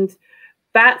 And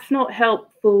that's not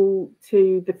helpful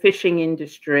to the fishing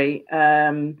industry.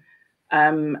 And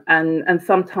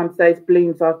sometimes those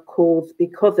blooms are caused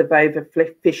because of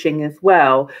overfishing as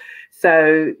well,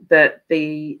 so that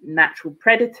the natural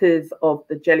predators of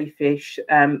the jellyfish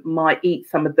might eat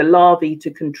some of the larvae to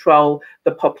control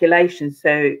the population.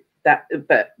 So that,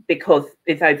 but because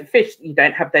it's overfished, you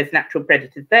don't have those natural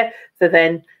predators there. So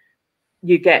then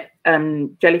you get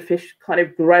jellyfish kind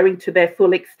of growing to their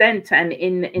full extent and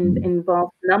in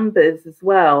vast numbers as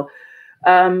well.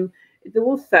 It's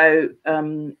also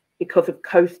because of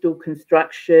coastal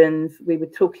constructions, we were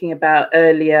talking about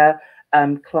earlier,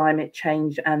 climate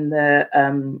change and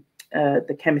the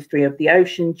chemistry of the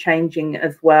ocean changing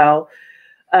as well.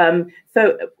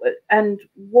 So, and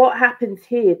what happens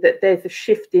here, that there's a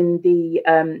shift in the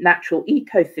natural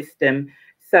ecosystem.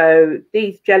 So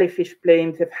these jellyfish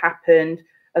blooms have happened.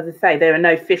 As I say, there are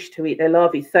no fish to eat their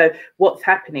larvae. So what's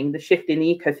happening? The shift in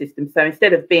the ecosystem. So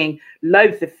instead of being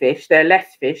loads of fish, there are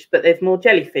less fish, but there's more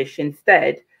jellyfish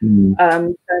instead.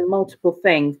 So multiple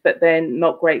things, but they're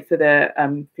not great for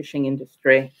the fishing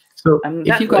industry. So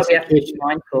that's why we have to be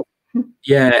mindful.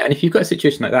 Yeah, and if you've got a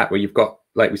situation like that, where you've got,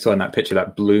 like we saw in that picture,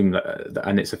 that bloom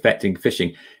and it's affecting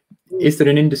fishing, is there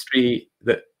an industry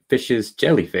that fishes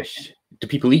jellyfish? Do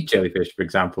people eat jellyfish, for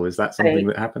example? Is that something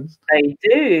that happens? They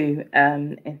do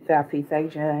in Southeast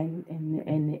Asia,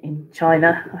 in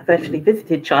China. I've actually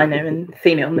visited China and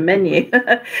seen it on the menu,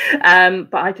 but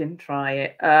I didn't try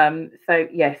it. So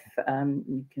yes,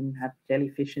 you can have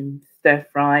jellyfish and stir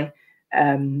fry,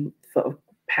 sort of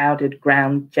powdered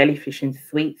ground jellyfish in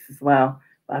sweets as well.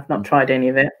 But I've not tried any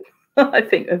of it. I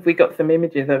think we got some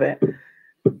images of it.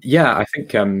 Yeah, I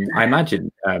think I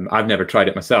imagine I've never tried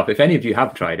it myself. If any of you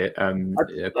have tried it,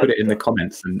 put it in the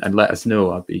comments and let us know.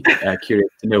 I'd be curious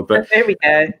to know. But there we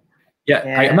go.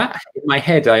 Yeah. In my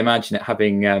head, I imagine it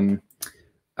having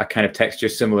a kind of texture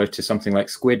similar to something like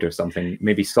squid or something,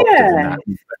 maybe softer than that.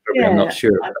 I'm not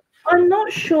sure. I'm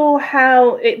not sure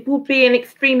how it would be an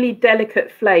extremely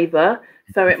delicate flavour.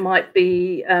 So it might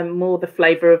be more the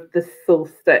flavour of the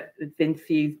sauce that is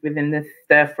infused within the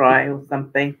stir fry or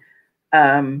something.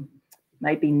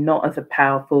 Maybe not as a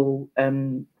powerful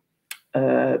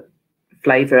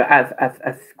flavour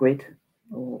as squid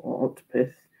or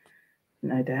octopus,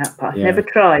 no doubt. But I've never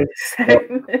tried. So.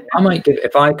 Well, I might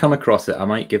if I come across it, I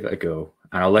might give it a go,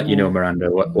 and I'll let you know,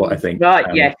 Miranda, what I think. Right?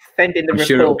 Yes, send in the report. I'm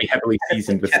sure it'll be heavily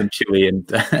seasoned with some chili and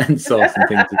sauce and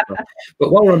things as well.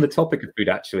 But while we're on the topic of food,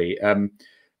 actually,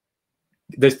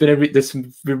 there's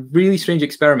some really strange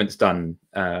experiments done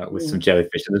with some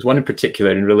jellyfish, and there's one in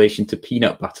particular in relation to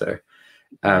peanut butter,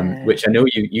 which I know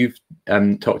you've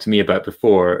talked to me about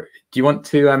before. Do you want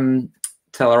to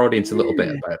tell our audience a little bit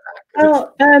about that?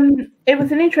 Well, it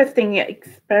was an interesting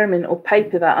experiment or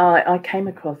paper that I came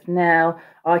across. Now,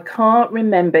 I can't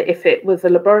remember if it was a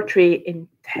laboratory in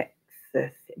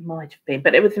it might have been,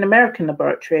 but it was an American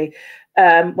laboratory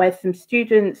where some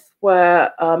students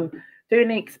were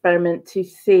doing an experiment to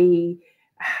see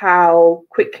how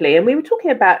quickly, and we were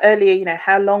talking about earlier, you know,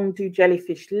 how long do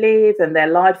jellyfish live and their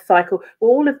life cycle.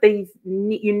 Well, all of these,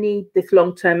 you need this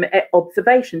long-term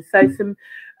observation. So some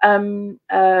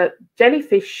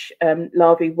jellyfish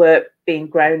larvae were being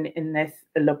grown in this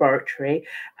laboratory,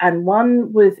 and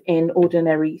one was in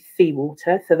ordinary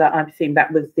seawater, so that I assume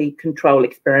that was the control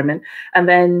experiment, and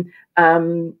then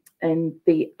in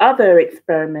the other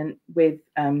experiment with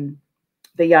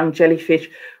the young jellyfish,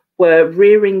 were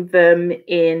rearing them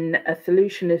in a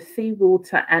solution of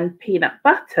seawater and peanut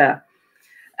butter.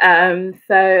 And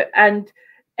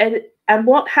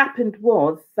what happened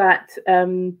was that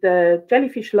the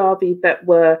jellyfish larvae that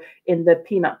were in the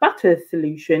peanut butter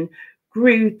solution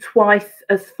grew twice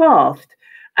as fast.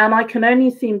 And I can only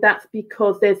assume that's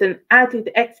because there's an added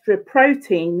extra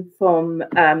protein from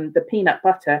the peanut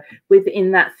butter within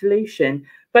that solution.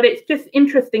 But it's just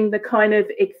interesting the kind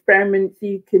of experiments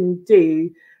you can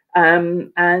do. And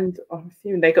I'm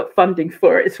assuming they got funding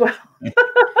for it as well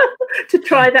to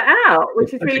try that out,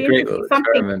 which is really interesting.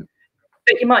 Something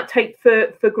that you might take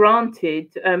for granted,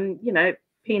 you know,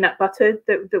 peanut butter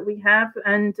that we have,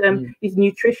 and is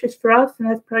nutritious for us and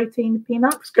has protein in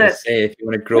peanuts. I was going to say, if you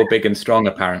want to grow big and strong,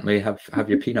 apparently have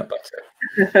your peanut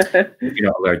butter. If you're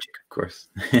not allergic, of course.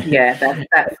 Yeah,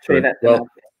 that's true. That's well,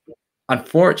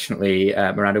 unfortunately,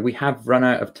 Miranda, we have run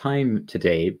out of time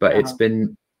today, but it's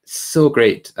been so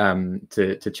great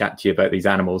to chat to you about these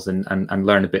animals and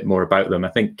learn a bit more about them. I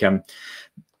think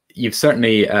you've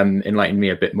certainly enlightened me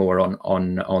a bit more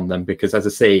on them, because, as I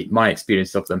say, my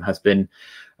experience of them has been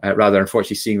rather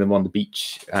unfortunately seeing them on the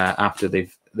beach after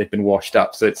they've been washed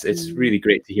up. So it's really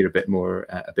great to hear a bit more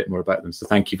about them. So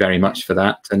thank you very much for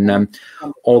that, and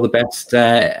all the best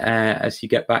as you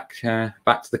get back to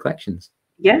the collections.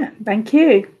 Yeah, thank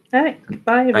you. All right,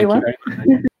 bye everyone. Thank you very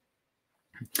much.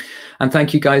 And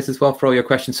thank you guys as well for all your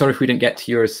questions. Sorry if we didn't get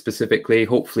to yours specifically.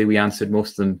 Hopefully we answered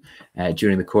most of them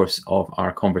during the course of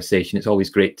our conversation. It's always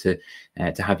great to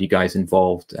have you guys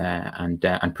involved and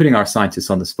putting our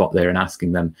scientists on the spot there and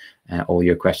asking them all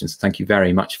your questions. Thank you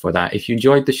very much for that. If you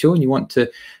enjoyed the show and you want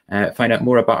to find out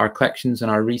more about our collections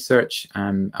and our research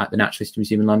at the Natural History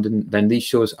Museum in London, then these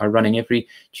shows are running every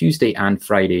Tuesday and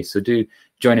Friday. So do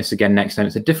join us again next time.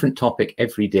 It's a different topic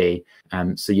every day.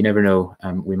 So you never know,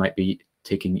 we might be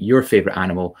taking your favorite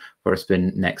animal for a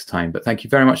spin next time. But thank you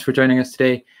very much for joining us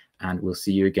today, and we'll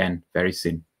see you again very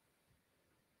soon.